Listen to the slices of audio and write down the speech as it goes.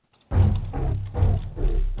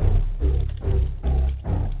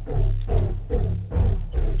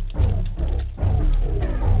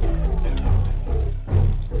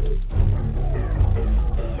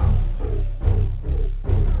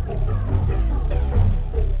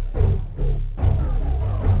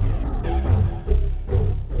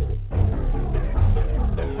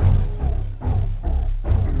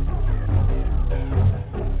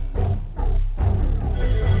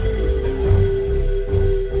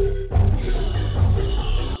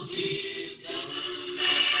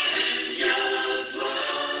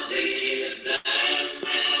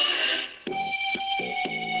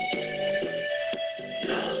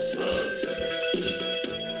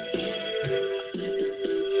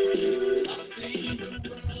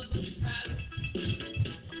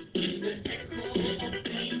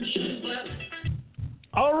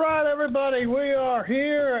are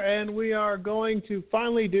here, and we are going to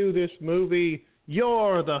finally do this movie,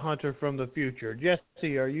 Yor the Hunter from the Future.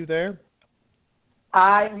 Jesse, are you there?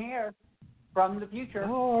 I'm here from the future.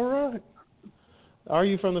 All right. Are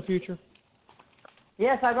you from the future?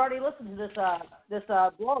 Yes, I've already listened to this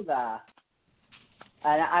blog,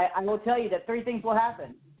 and I will tell you that three things will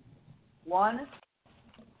happen. One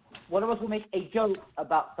of us will make a joke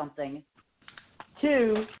about something.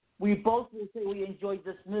 Two, we both will say we enjoyed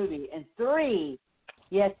this movie. And three,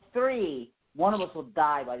 one of us will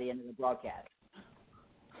die by the end of the broadcast.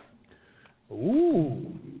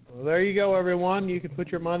 Ooh. Well, there you go, everyone. You can put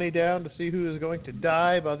your money down to see who is going to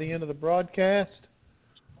die by the end of the broadcast.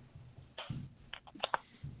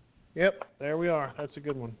 Yep, there we are. That's a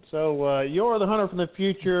good one. So, Yor the Hunter from the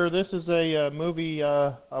Future. This is a movie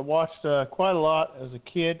I watched quite a lot as a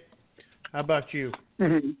kid. How about you?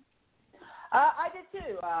 Mm-hmm. I did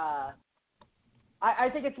too. I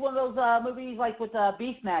think it's one of those movies like with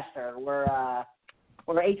Beastmaster, where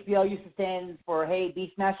HBO used to stand for "Hey,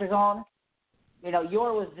 Beastmaster's on." You know,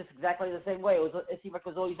 Yor was just exactly the same way. It seemed like it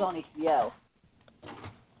was always on HBO.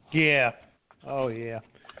 Yeah. Oh yeah.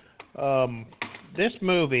 This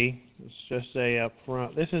movie, let's just say up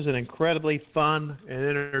front, this is an incredibly fun and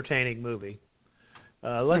entertaining movie.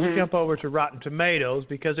 Let's jump over to Rotten Tomatoes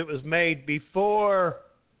because it was made before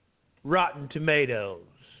Rotten Tomatoes.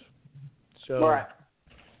 So, right.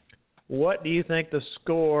 What do you think the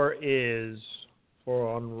score is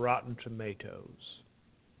on Rotten Tomatoes?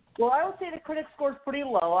 Well, I would say the critic score's pretty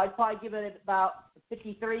low. I'd probably give it about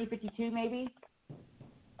 53, 52 maybe.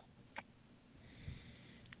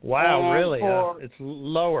 Wow, and really? It's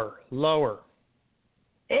lower.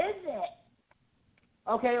 Is it?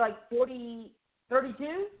 Okay, like 40,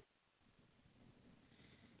 32?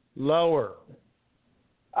 Lower.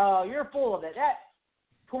 Oh, you're full of it. That's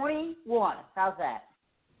 21. How's that?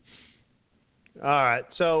 All right.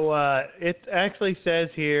 So it actually says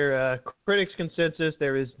here, critics' consensus,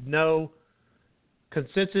 there is no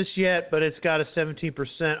consensus yet, but it's got a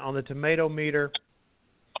 17% on the tomato meter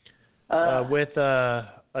with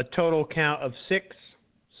a total count of 6.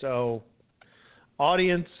 So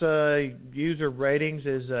audience user ratings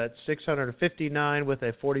is at 659 with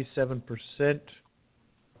a 47%.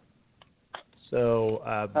 So,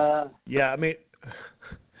 yeah, I mean,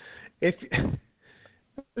 if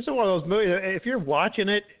this is one of those movies, if you're watching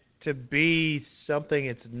it to be something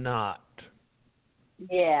it's not,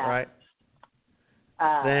 yeah, right,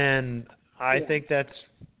 then I think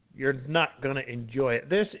you're not going to enjoy it.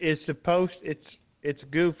 This is it's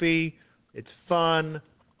goofy, it's fun,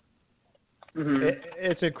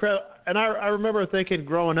 it's incredible. And I remember thinking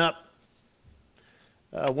growing up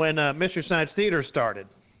when Mystery Science Theater started,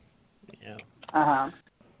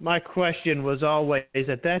 my question was always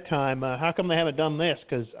at that time, how come they haven't done this?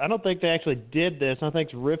 Because I don't think they actually did this. I think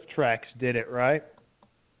Riff Tracks did it, right?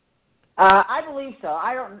 I believe so.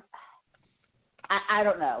 I don't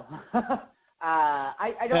know.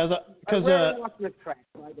 I don't. I rarely watch Riff Tracks,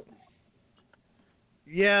 so I don't know.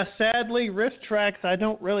 Yeah, sadly, Riff Tracks I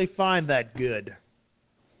don't really find that good.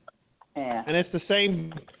 Yeah. And it's the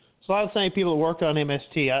same. It's a lot of the same people that worked on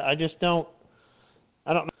MST. I just don't.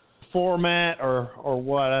 I don't know the format or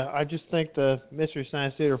what. I just think the Mystery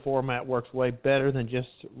Science Theater format works way better than just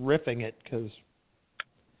riffing it because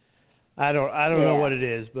I don't know what it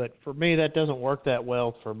is, but for me that doesn't work that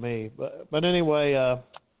well for me. But anyway, I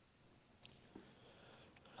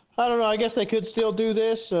don't know. I guess they could still do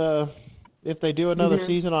this if they do another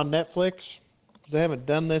season on Netflix. They haven't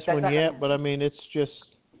done this one yet, but I mean it's just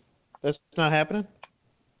that's not happening.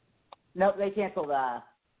 No, they canceled.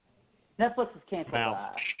 Netflix has canceled.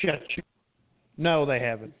 No, they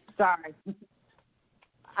haven't. Sorry.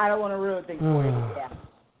 I don't want to ruin things for you. Yeah.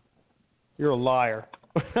 You're a liar.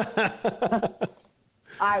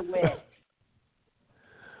 I wish.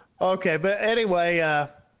 Okay, but anyway,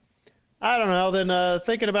 I don't know. Then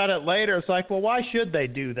thinking about it later, it's like, well, why should they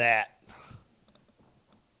do that?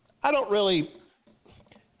 I don't really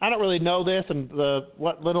know this, and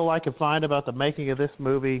what little I can find about the making of this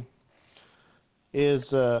movie is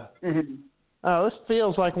this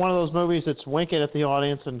feels like one of those movies that's winking at the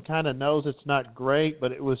audience and kind of knows it's not great,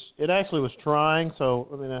 but it actually was trying. So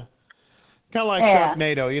I mean, kind of like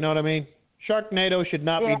Sharknado, you know what I mean? Sharknado should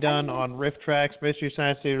not be done on Riff Tracks, Mystery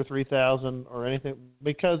Science Theater 3000, or anything,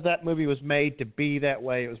 because that movie was made to be that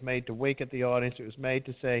way. It was made to wink at the audience. It was made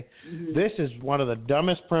to say, this is one of the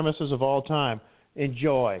dumbest premises of all time.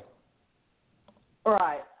 Enjoy.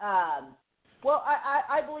 Right. Well,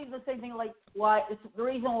 I believe the same thing. Like, it's the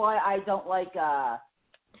reason why I don't like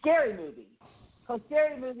scary movies. Because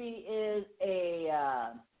scary movie is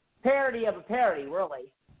a parody of a parody, really.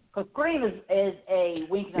 Because Scream is a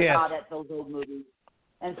wink and a Yes. nod at those old movies,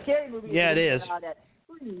 and Scary Movie is Yeah, a it wink is. and a nod at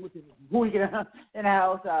Scream, which is a wink and a, you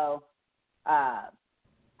know. So I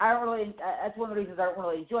don't really. That's one of the reasons I don't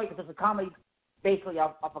really enjoy it, because it's a comedy, basically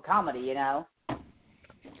off a comedy, you know.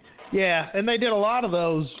 Yeah, and they did a lot of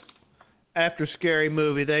those after Scary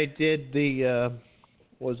Movie. They did the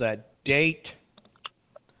what was that, Date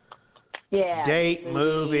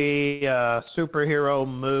movie, superhero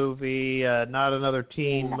movie, Not Another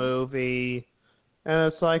Teen movie.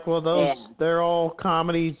 And it's like, well, they're all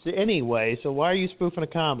comedies anyway, so why are you spoofing a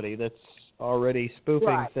comedy that's already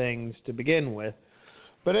spoofing things to begin with?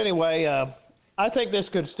 But anyway, I think this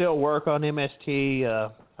could still work on MST.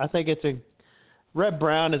 I think Red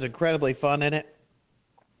Brown is incredibly fun in it.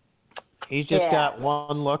 He's just got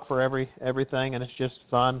one look for everything, and it's just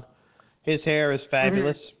fun. His hair is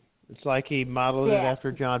fabulous. Mm-hmm. It's like he modeled it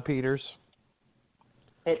after John Peters.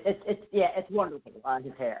 It's wonderful.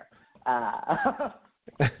 His hair.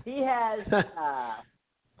 He has.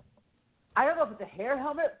 I don't know if it's a hair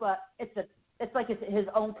helmet, but it's like his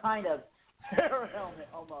own kind of hair helmet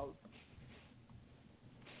almost.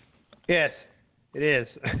 Yes, it is.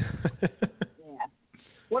 Yeah.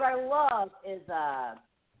 What I love is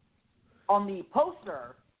on the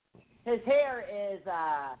poster, his hair is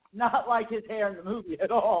not like his hair in the movie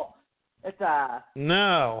at all. It's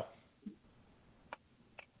no.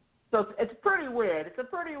 So it's pretty weird. It's a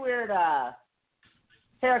pretty weird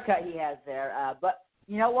haircut he has there. But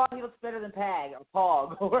you know what? He looks better than Pag or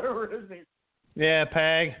Pog or whatever it is. Yeah,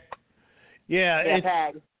 Pag. Yeah,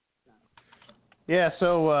 Pag. Yeah,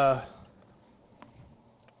 so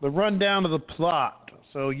the rundown of the plot.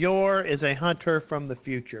 So Yor is a hunter from the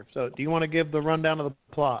future. So do you want to give the rundown of the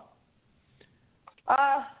plot?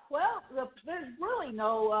 Well, there's really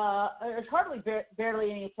no, there's hardly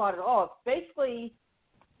barely any plot at all. It's basically,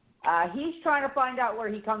 he's trying to find out where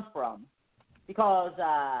he comes from, because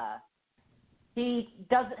he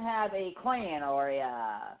doesn't have a clan or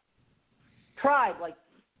a tribe like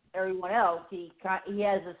everyone else. He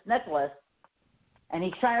has this necklace, and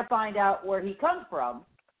he's trying to find out where he comes from,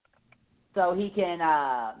 so he can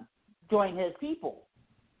join his people.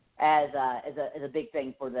 As a big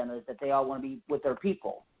thing for them is that they all want to be with their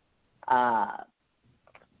people. So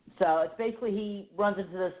it's basically he runs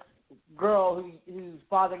into this girl whose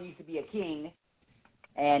father used to be a king,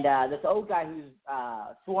 and this old guy who's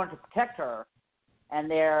sworn to protect her, and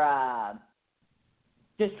they're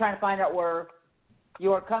just trying to find out where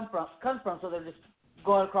Yor comes from. So they're just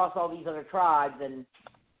going across all these other tribes, and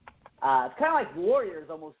it's kind of like warriors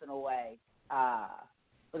almost in a way.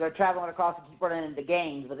 Where they're traveling across and keep running into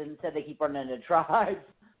gangs, but instead they keep running into tribes.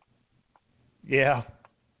 Yeah.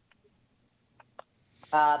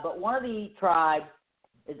 But one of the tribes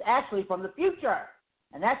is actually from the future,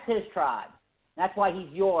 and that's his tribe. That's why he's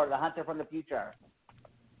Yor, the hunter from the future.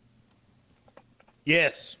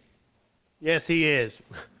 Yes. Yes, he is.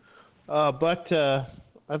 But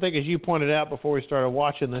I think, as you pointed out before we started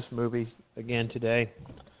watching this movie again today,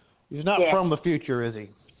 he's not from the future, is he?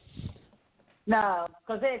 No,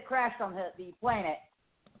 because they had crashed on the planet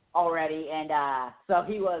already, and so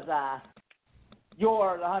he was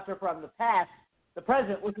Yor, the hunter from the past. The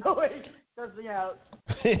present was going, because, you know.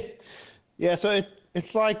 Yeah, so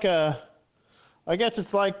it's like, I guess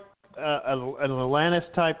it's like an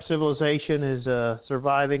Atlantis-type civilization is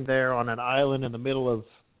surviving there on an island in the middle of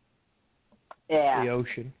the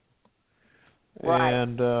ocean. Right.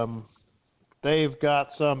 And they've got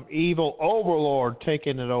some evil overlord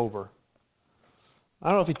taking it over. I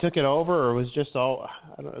don't know if he took it over or it was just all.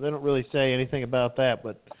 They don't really say anything about that,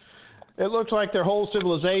 but it looks like their whole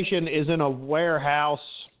civilization is in a warehouse.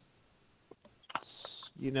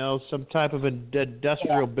 You know, some type of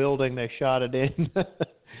industrial building they shot it in.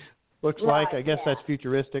 Looks like. I guess that's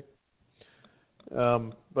futuristic.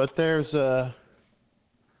 But there's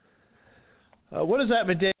what is that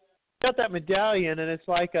medallion? Got that medallion, and it's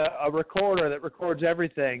like a recorder that records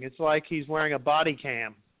everything. It's like he's wearing a body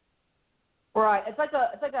cam. Right, it's like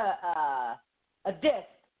a disc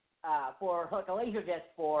for like a laser disc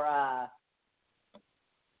for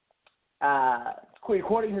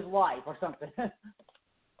recording his life or something.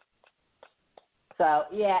 So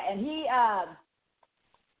yeah, and he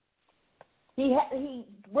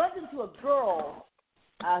runs into a girl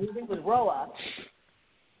whose name was Roa,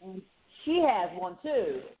 and she has one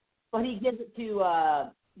too, but he gives it to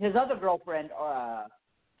his other girlfriend.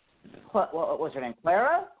 What was her name?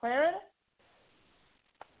 Clara?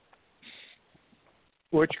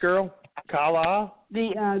 Which girl? Kala?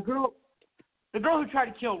 The girl who tried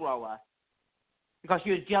to kill Roa because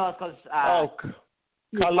she was jealous because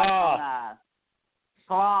Kala.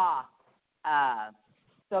 Kala.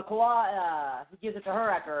 So Kala, he gives it to her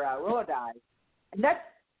after Roa dies. And that's,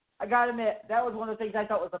 I gotta admit, that was one of the things I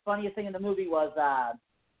thought was the funniest thing in the movie was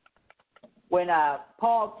when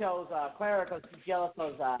Paul chose Clara because she's jealous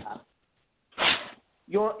because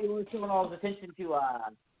you're showing all his attention to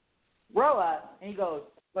Roa, and he goes,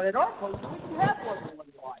 but at our post, we have more than one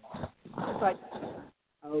wife. It's like,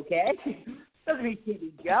 okay. Doesn't mean he can't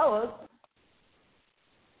be jealous.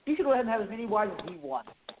 He should go ahead and have as many wives as he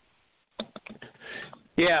wants.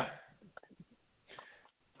 Yeah.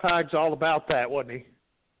 Pog's all about that, wasn't he?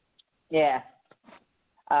 Yeah.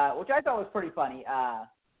 Which I thought was pretty funny.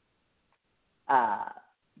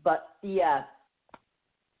 But the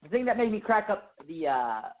thing that made me crack up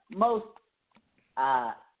the most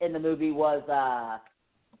in the movie was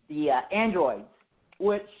the androids,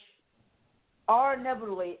 which are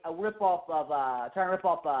inevitably a ripoff of trying to rip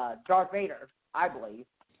off Darth Vader, I believe.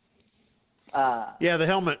 Yeah, the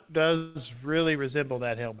helmet does really resemble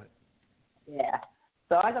that helmet. Yeah.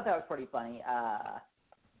 So I thought that was pretty funny.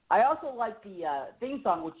 I also like the theme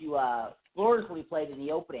song, which you gloriously played in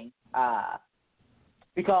the opening,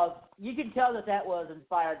 because you can tell that was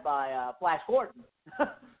inspired by Flash Gordon.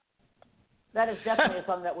 That is definitely a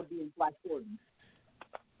song that would be in Flash Gordon.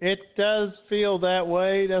 It does feel that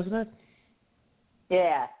way, doesn't it?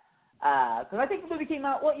 Yeah. Because I think the movie came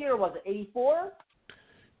out, what year was it, 84?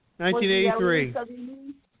 1983.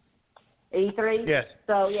 83? Yes.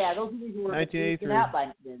 So, yeah, those movies were out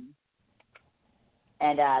by then.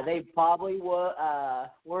 And they probably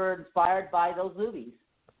were inspired by those movies.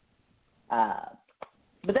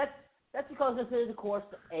 But that's because this is, of course,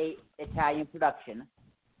 a Italian production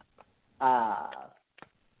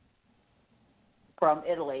from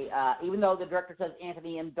Italy. Even though the director says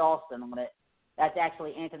Anthony M. Dawson on it, that's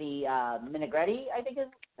actually Anthony Minigretti, I think is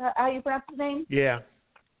how you pronounce his name. Yeah,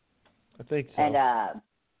 I think so. And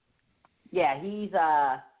yeah,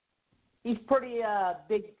 he's pretty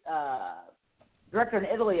big director in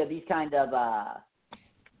Italy of these kind of.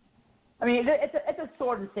 I mean, it's a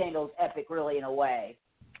sword and sandals epic, really, in a way,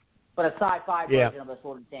 but a sci-fi version of a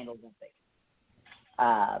sword and sandals epic.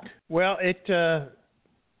 Well,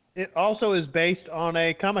 it also is based on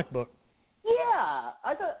a comic book. Yeah,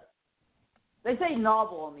 I thought they say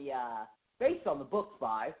novel on the based on the book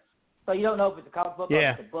by, so you don't know if it's a comic book or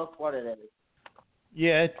if it's a book, what it is.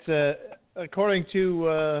 Yeah, it's according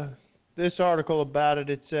to this article about it.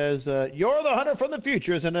 It says "Yor the Hunter from the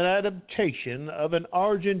Future" is an adaptation of an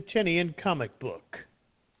Argentinian comic book.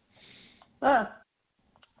 I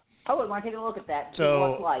would want to take a look at that and see so,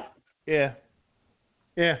 what it's like.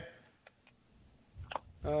 Yeah.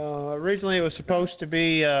 Originally, it was supposed to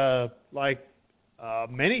be like a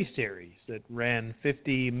mini-series that ran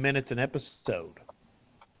 50 minutes an episode.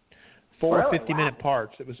 4 50-minute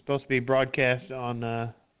parts. It was supposed to be broadcast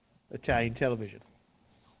on Italian television.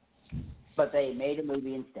 But they made a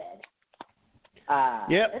movie instead.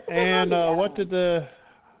 Yep, and what did the...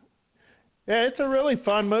 Yeah, it's a really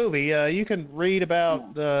fun movie. You can read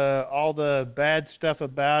about all the bad stuff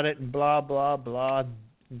about it and blah, blah, blah.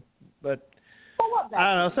 But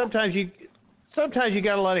I don't know, sometimes you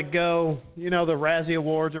got to let it go. You know, the Razzie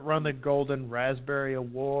Awards that run the Golden Raspberry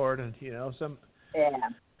Award, and, you know, some... Yeah.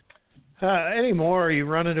 Anymore, you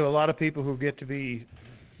run into a lot of people who get to be,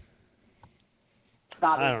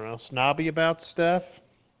 snobby. I don't know, snobby about stuff.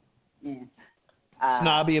 Yeah.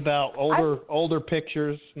 Snobby about older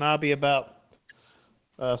pictures. Snobby about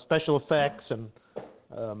special effects, and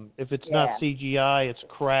if it's not CGI, it's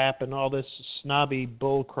crap, and all this snobby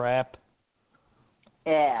bull crap.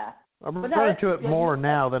 Yeah. I'm referring to it more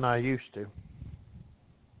now than I used to.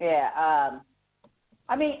 Yeah.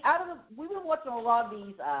 I mean, we've been watching a lot of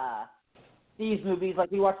these movies.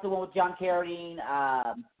 Like we watched the one with John Carradine.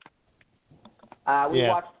 We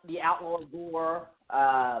watched The Outlaw Gore.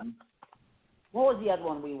 What was the other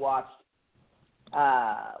one we watched?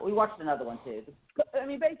 We watched another one too. I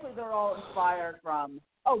mean, basically they're all inspired from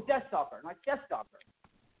Deathstalker, like Deathstalker.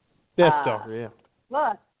 Deathstalker, yeah.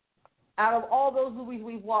 But out of all those movies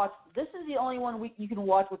we've watched, this is the only one you can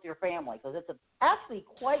watch with your family because it's actually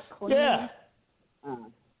quite clean. Yeah.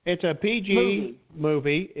 It's a PG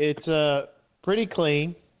movie. It's pretty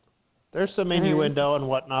clean. There's some innuendo and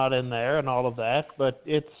whatnot in there and all of that, but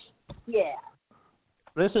it's... Yeah.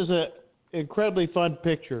 This is an incredibly fun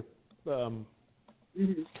picture. And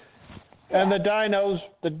the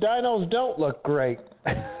dinos don't look great.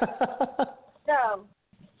 No.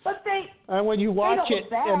 But and when you watch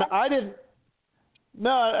it, and I didn't...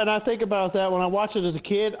 No, and I think about that when I watched it as a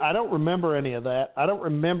kid, I don't remember any of that. I don't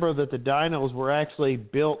remember that the dinos were actually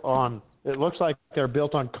built on... It looks like they're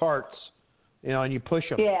built on carts, you know, and you push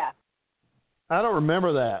them. Yeah. I don't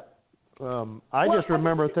remember that. I just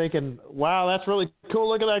remember thinking, wow, that's really cool.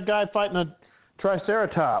 Look at that guy fighting a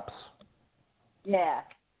triceratops. Yeah.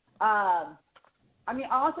 I mean,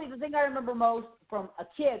 honestly, the thing I remember most from a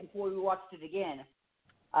kid before we watched it again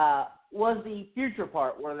was the future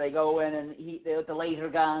part where they go in and with the laser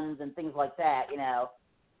guns and things like that, you know.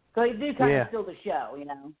 So they do kind of steal the show, you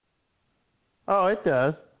know. Oh, it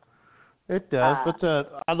does. It does. But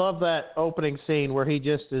I love that opening scene where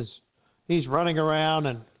he's running around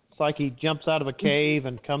and it's like he jumps out of a cave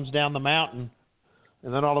and comes down the mountain,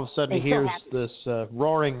 and then all of a sudden he hears this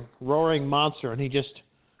roaring monster, and he just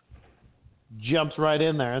jumps right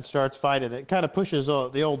in there and starts fighting. It kind of pushes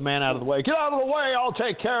the old man out of the way. Get out of the way! I'll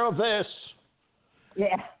take care of this.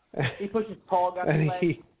 Yeah, he pushes Paul out of the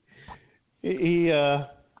way.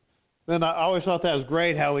 Then I always thought that was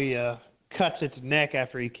great how he cuts its neck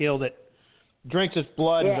after he killed it, drinks its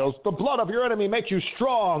blood, and goes, "The blood of your enemy makes you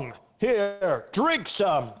strong. Here, drink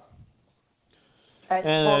some."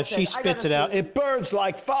 And she spits it out. It burns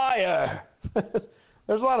like fire.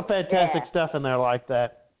 There's a lot of fantastic stuff in there like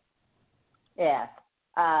that. Yeah.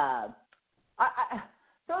 Some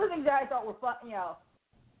of the things that I thought were fun, you know,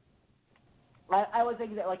 I was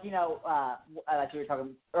thinking that, like, you know, like you were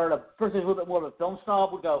talking, or the person who's a little bit more of a film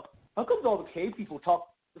snob would go, how come all the cave people talk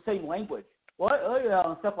the same language? What? You know,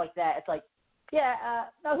 and stuff like that. It's like,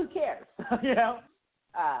 no, who cares? You know?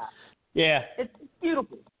 It's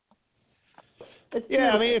beautiful.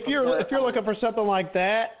 I mean, if you're looking for something like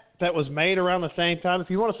that was made around the same time, if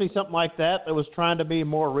you want to see something like that was trying to be a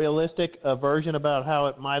more realistic version about how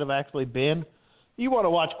it might have actually been, you want to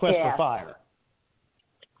watch Quest for Fire.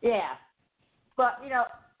 Yeah. But, you know,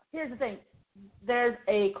 here's the thing. There's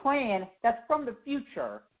a clan that's from the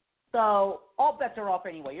future, so all bets are off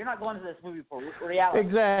anyway. You're not going to this movie for reality.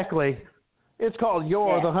 Exactly. It's called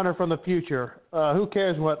Yor the Hunter from the Future. Who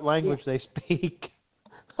cares what language they speak?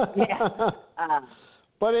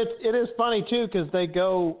 But it is funny too because they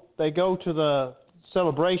go to the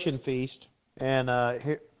celebration feast, and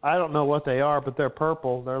I don't know what they are, but they're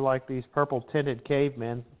purple. They're like these purple tinted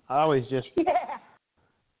cavemen. I always just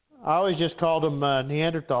called them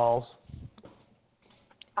Neanderthals.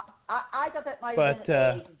 I thought that might have been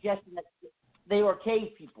a suggestion that they were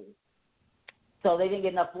cave people, so they didn't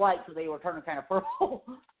get enough light, so they were turning kind of purple.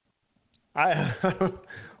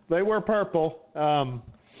 They were purple.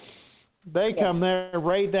 They come there,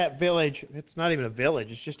 raid that village. It's not even a village.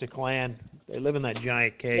 It's just a clan. They live in that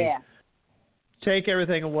giant cave. Take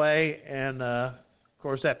everything away, and, of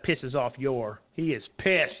course, that pisses off Yor. He is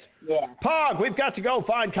pissed. Pog, we've got to go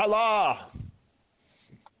find Kala.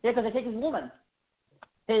 Yeah, because they take his woman.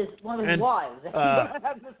 One of his wives.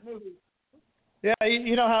 Yeah,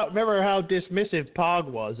 you know remember how dismissive Pog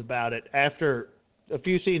was about it. After a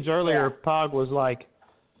few scenes earlier, Pog was like,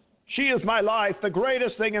 she is my life, the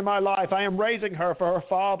greatest thing in my life. I am raising her for her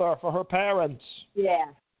father, for her parents. Yeah.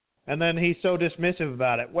 And then he's so dismissive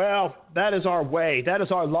about it. Well, that is our way. That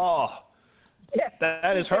is our law. Yeah.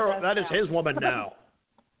 That is her. That is his woman now.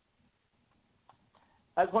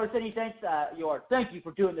 Of course, then he thanks Yor. Thank you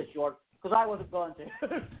for doing this, Yor, because I wasn't going to.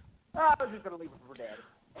 I was just going to leave it for dead.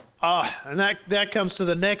 And that comes to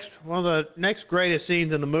one of the next greatest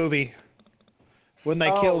scenes in the movie, when they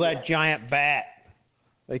kill that giant bat.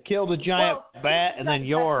 They kill the giant bat, and then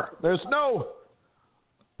Yor. There's no.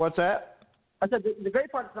 What's that? I said the great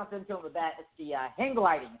part is not them killing the bat; it's the hang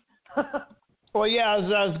gliding. Well, yeah, I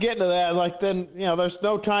was getting to that. Like, then, you know, there's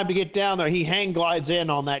no time to get down there. He hang glides in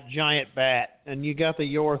on that giant bat, and you got the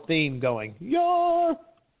Yor theme going. Yor!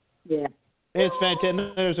 Yeah. It's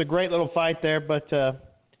fantastic. There's a great little fight there, but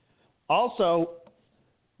also,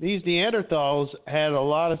 these Neanderthals had a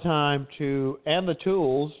lot of time and the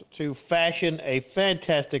tools to fashion a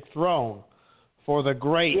fantastic throne for the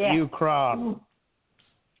great Ukron.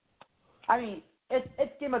 I mean,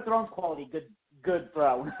 it's Game of Thrones quality, good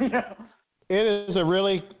throne. You know? It is a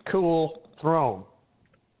really cool throne.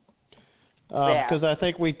 Because I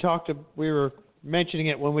think we were mentioning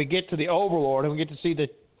it when we get to the Overlord and we get to see the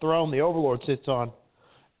throne the Overlord sits on.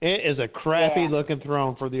 It is a crappy looking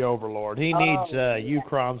throne for the Overlord. He needs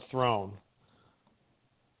Ukron's throne.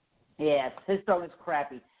 Yes, his throne is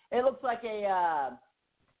crappy. It looks like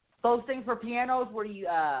those things for pianos where you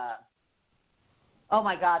oh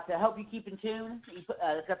my God, to help you keep in tune.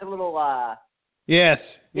 It's got the little Yes.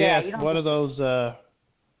 One of those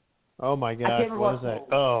oh my God, what is that?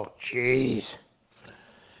 Oh jeez.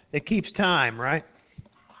 It keeps time, right?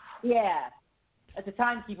 Yeah. It's a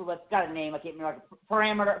timekeeper, but it's got a name. I can't remember, like a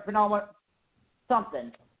parameter, phenomenon,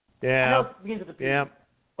 something. Yeah. I know it begins with a P. Yeah.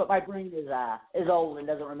 But my brain is old and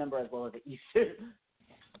doesn't remember as well as it used to.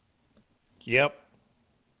 Yep.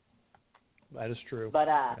 That is true. But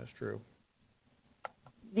that's true.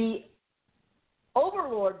 the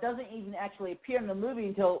Overlord doesn't even actually appear in the movie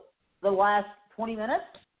until the last 20 minutes.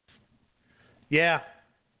 Yeah,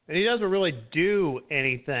 and he doesn't really do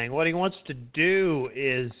anything. What he wants to do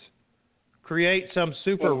is create some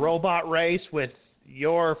super robot race with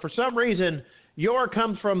Yor. For some reason, Yor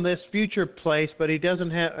comes from this future place, but his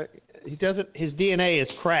DNA is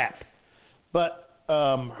crap. But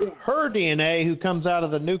her DNA, who comes out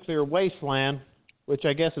of the nuclear wasteland, which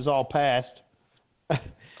I guess is all past,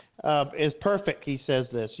 is perfect. He says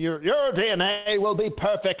this: your DNA will be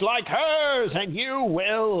perfect like hers, and you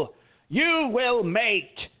will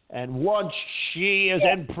mate. And once she is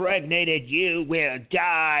impregnated, you will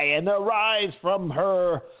die, and arise from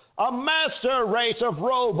her a master race of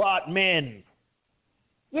robot men.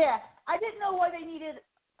 Yeah, I didn't know why they needed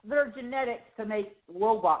their genetics to make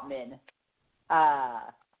robot men.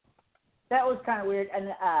 That was kind of weird,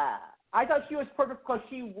 and I thought she was perfect because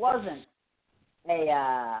she wasn't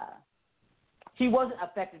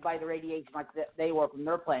affected by the radiation like they were from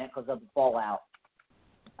their planet because of the fallout.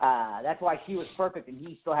 That's why she was perfect, and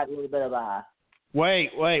he still had a little bit of a...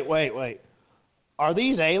 Wait. Are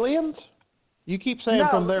these aliens? You keep saying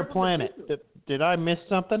from their planet. Did I miss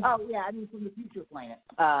something? Oh, yeah, I mean from the future planet.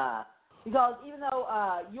 Because even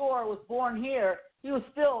though Yor was born here, he was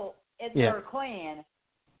still in their clan,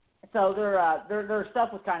 so their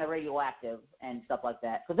stuff was kind of radioactive and stuff like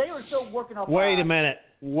that. Because they were still working off... Wait a minute.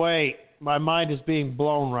 Wait. My mind is being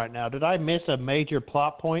blown right now. Did I miss a major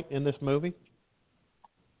plot point in this movie?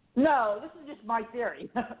 No, this is just my theory.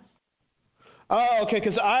 Oh, okay,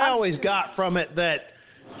 because I always got from it that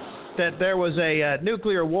there was a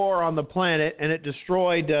nuclear war on the planet, and it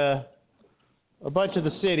destroyed a bunch of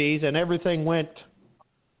the cities, and everything went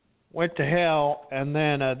to hell, and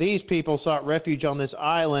then these people sought refuge on this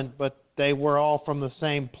island, but they were all from the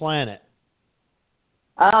same planet.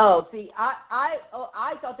 Oh, see, I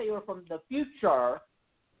thought they were from the future,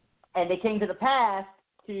 and they came to the past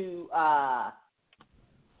to...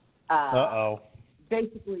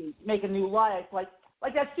 basically make a new life, like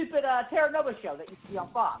that stupid Terra Nova show that used to be on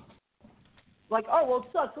Fox. Like, oh, well, it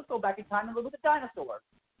sucks. Let's go back in time and live with a dinosaur.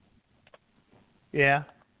 Yeah.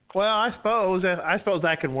 Well, I suppose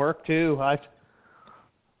that can work too.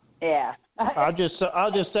 Yeah. I'll just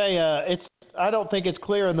say I don't think it's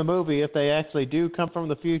clear in the movie if they actually do come from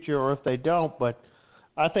the future or if they don't, but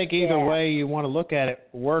I think either way you want to look at it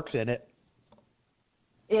works in it.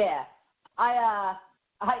 Yeah.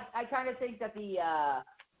 I kind of think that the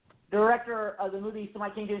director of the movie,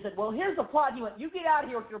 somebody came to him and said, well, here's the plot. He went, you get out of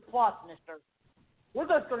here with your plots, mister. We're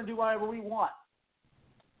just going to do whatever we want.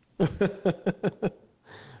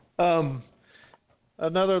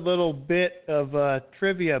 Another little bit of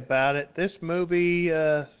trivia about it. This movie,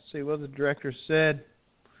 see what the director said.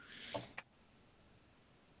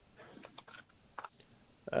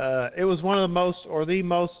 It was one of the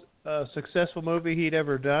most successful movie he'd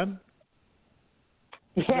ever done.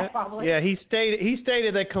 Yeah, probably. Yeah, he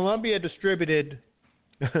stated that Columbia distributed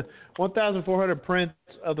 1,400 prints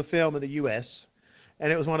of the film in the U.S.,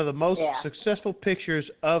 and it was one of the most successful pictures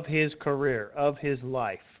of his career, of his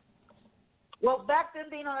life. Well, back then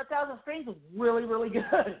being on 1,000 screens was really, really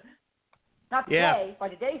good. Not today. By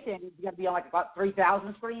today's standards, you got to be on like about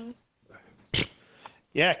 3,000 screens.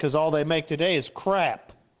 Yeah, because all they make today is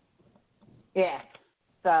crap. Yeah.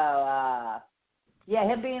 So,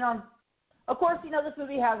 him being on... Of course, this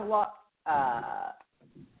movie has a lot,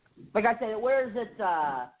 like I said, it wears its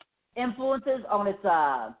influences on its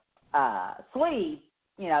sleeve.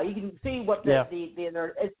 You can see what their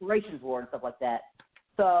inspirations were and stuff like that.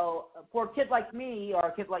 So for a kid like me or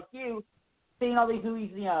a kid like you, seeing all these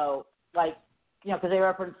movies, because they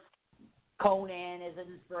reference Conan as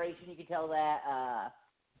an inspiration, you can tell that,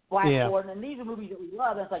 Flash Gordon, and these are movies that we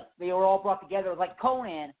love, and it's like they were all brought together. It was like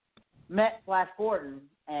Conan met Flash Gordon,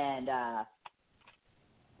 and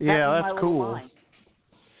that's cool.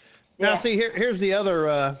 Now, see, here's the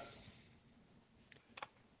other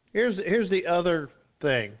here's the other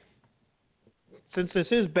thing. Since this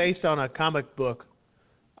is based on a comic book,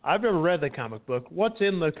 I've never read the comic book. What's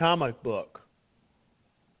in the comic book?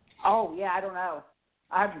 Oh yeah, I don't know.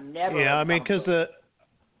 I've never. Yeah, I mean, because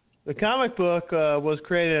the comic book was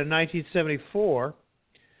created in 1974.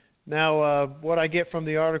 Now, what I get from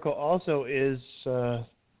the article also is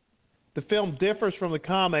the film differs from the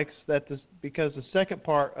comics because the second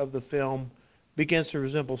part of the film begins to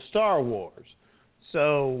resemble Star Wars.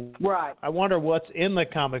 So I wonder what's in the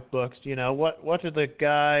comic books. What did the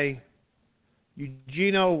guy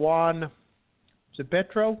Eugenio Juan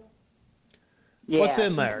Petro? Yeah. What's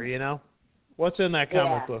in there? What's in that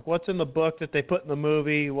comic book? What's in the book that they put in the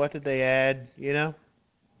movie? What did they add?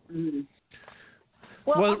 Mm-hmm.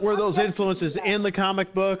 Well, Were those I'm influences guessing, in the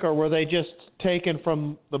comic book, or were they just taken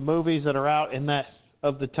from the movies that are out in that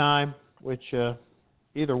of the time? Which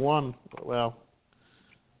either one, well,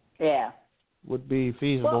 yeah. would be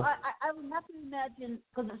feasible. Well, I would have to imagine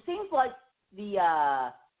because it seems like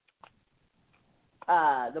the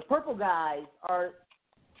purple guys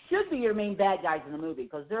should be your main bad guys in the movie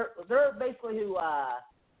because they're basically who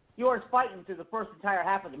Yor's fighting through the first entire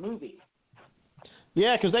half of the movie.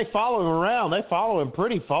 Yeah, because they follow him around. They follow him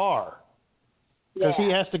pretty far. Because he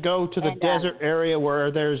has to go to the desert area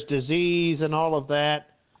where there's disease and all of that.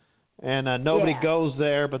 And nobody goes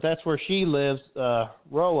there, but that's where she lives,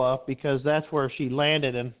 Roa, because that's where she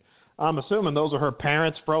landed. And I'm assuming those are her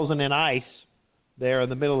parents frozen in ice there in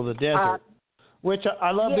the middle of the desert. Which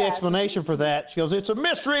I love the explanation for that. She goes, it's a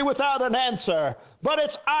mystery without an answer, but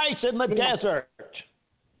it's ice in the desert.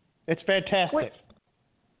 It's fantastic. Which,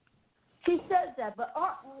 she says that, but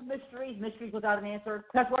aren't all mysteries without an answer?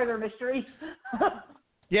 That's why they're mysteries.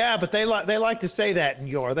 Yeah, but they like to say that in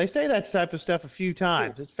Yor. They say that type of stuff a few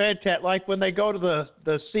times. It's fantastic. Like when they go to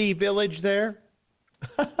the sea village there.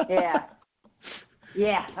 Yeah,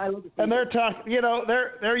 I love the sea. And they're talking.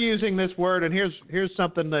 They're using this word, and here's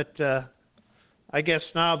something that I guess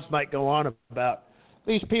snobs might go on about.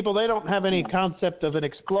 These people, they don't have any concept of an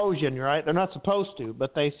explosion, right? They're not supposed to,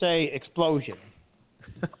 but they say explosion.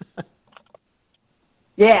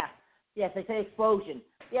 Yeah. Yes, they say explosion.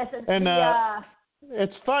 Yes, and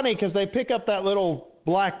it's funny because they pick up that little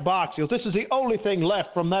black box. He goes, this is the only thing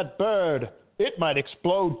left from that bird. It might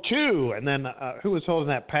explode too. And then who was holding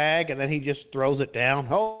that pag? And then he just throws it down.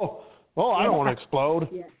 Oh, I don't want to explode.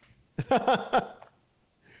 Yeah.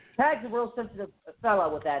 Pag's a real sensitive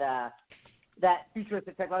fellow with that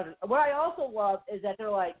futuristic technology. What I also love is that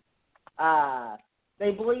they're like,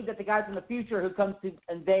 they believe that the guy from the future who comes to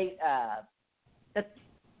invade, that's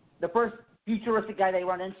the first futuristic guy they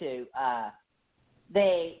run into,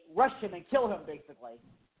 they rush him and kill him, basically.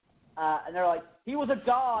 And they're like, he was a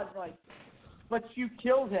god. And they're like, but you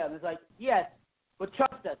killed him. It's like, yes, but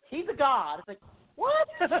trust us. He's a god. It's like, what?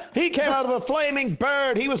 He came out of a flaming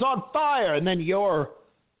bird. He was on fire. And then Yor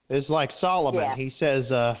is like Solomon. Yeah. He says,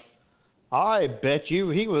 I bet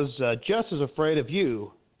you he was just as afraid of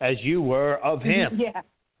you as you were of him.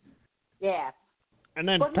 Yeah. And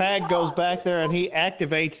then Pag goes back there and he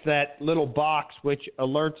activates that little box which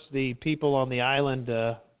alerts the people on the island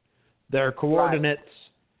their coordinates,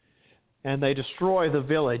 and they destroy the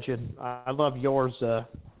village. And I love Yor's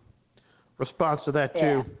response to that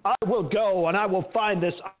too. I will go and I will find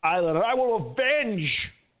this island and I will avenge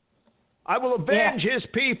his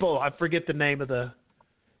people. I forget the name of the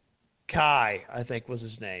Kai, I think was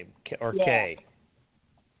his name, or K.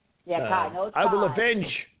 Yeah, Kai. No, it's I Kai.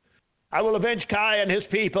 will avenge Kai and his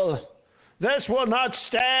people. This will not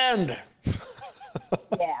stand.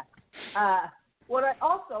 Yeah. What I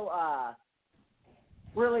also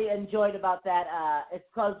really enjoyed about that is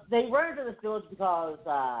because they run into this village because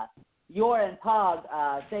Yor and Pog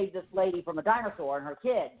saved this lady from a dinosaur and her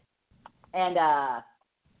kid. And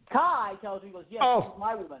Kai tells me, he goes, yes, she's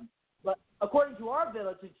my woman. But according to our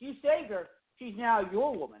village, since you saved her, she's now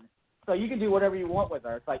your woman. So you can do whatever you want with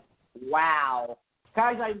her. It's like, wow.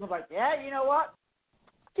 Kai's not even like, yeah, you know what?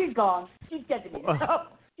 She's gone. She's dead to me now.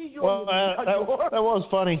 She's your woman. That was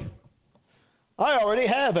funny. I already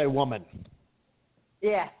have a woman.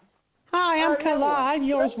 Yeah. Hi, I'm Kala. I'm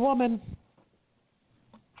Yor's woman.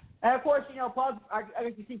 And of course, Pug, I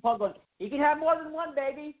guess you see Pug going, he can have more than one,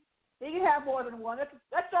 baby. He can have more than one.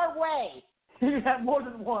 That's our way. He can have more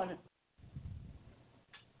than one.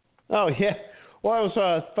 Oh, yeah. Well, it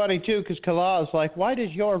was funny, too, because Kala was like, why does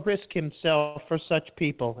Yor risk himself for such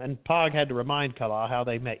people? And Pog had to remind Kala how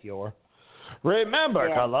they met Yor. Remember,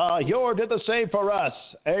 Kala, Yor did the same for us.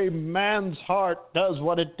 A man's heart does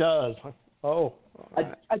what it does. Oh.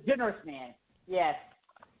 A generous man. Yes.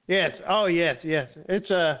 Yes. Oh, yes. It's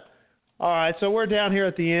all right, so we're down here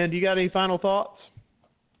at the end. You got any final thoughts?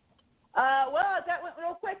 Well, that went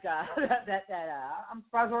real quick. I'm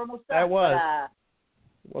surprised we're almost done. That was.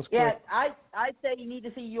 Was quick. Yeah, I'd say you need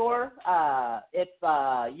to see Yor. If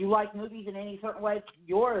you like movies in any certain way,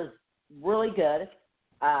 Yor is really good.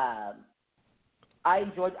 I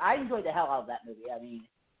enjoyed the hell out of that movie. I mean,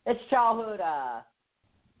 it's childhood.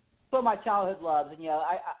 Some of my childhood loves, and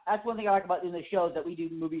that's one thing I like about doing the shows, that we do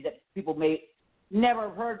movies that people may never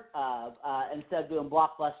have heard of, instead of doing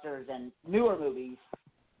blockbusters and newer movies.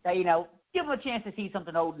 That give them a chance to see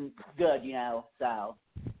something old and good. So.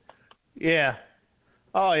 Yeah.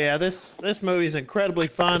 Oh, yeah, this movie is incredibly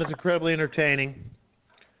fun. It's incredibly entertaining.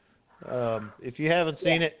 If you haven't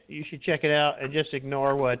seen it, you should check it out and just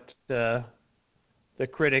ignore what the the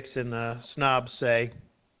critics and the snobs say.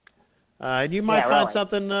 And you might find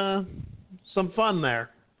something, some fun there.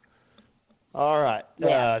 All right.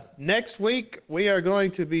 Yeah. Next week, we are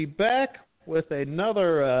going to be back with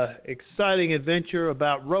another exciting adventure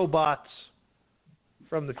about robots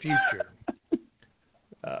from the future.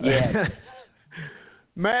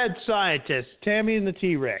 Mad Scientist, Tammy and the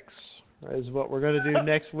T-Rex is what we're going to do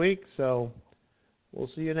next week. So we'll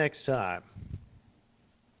see you next time.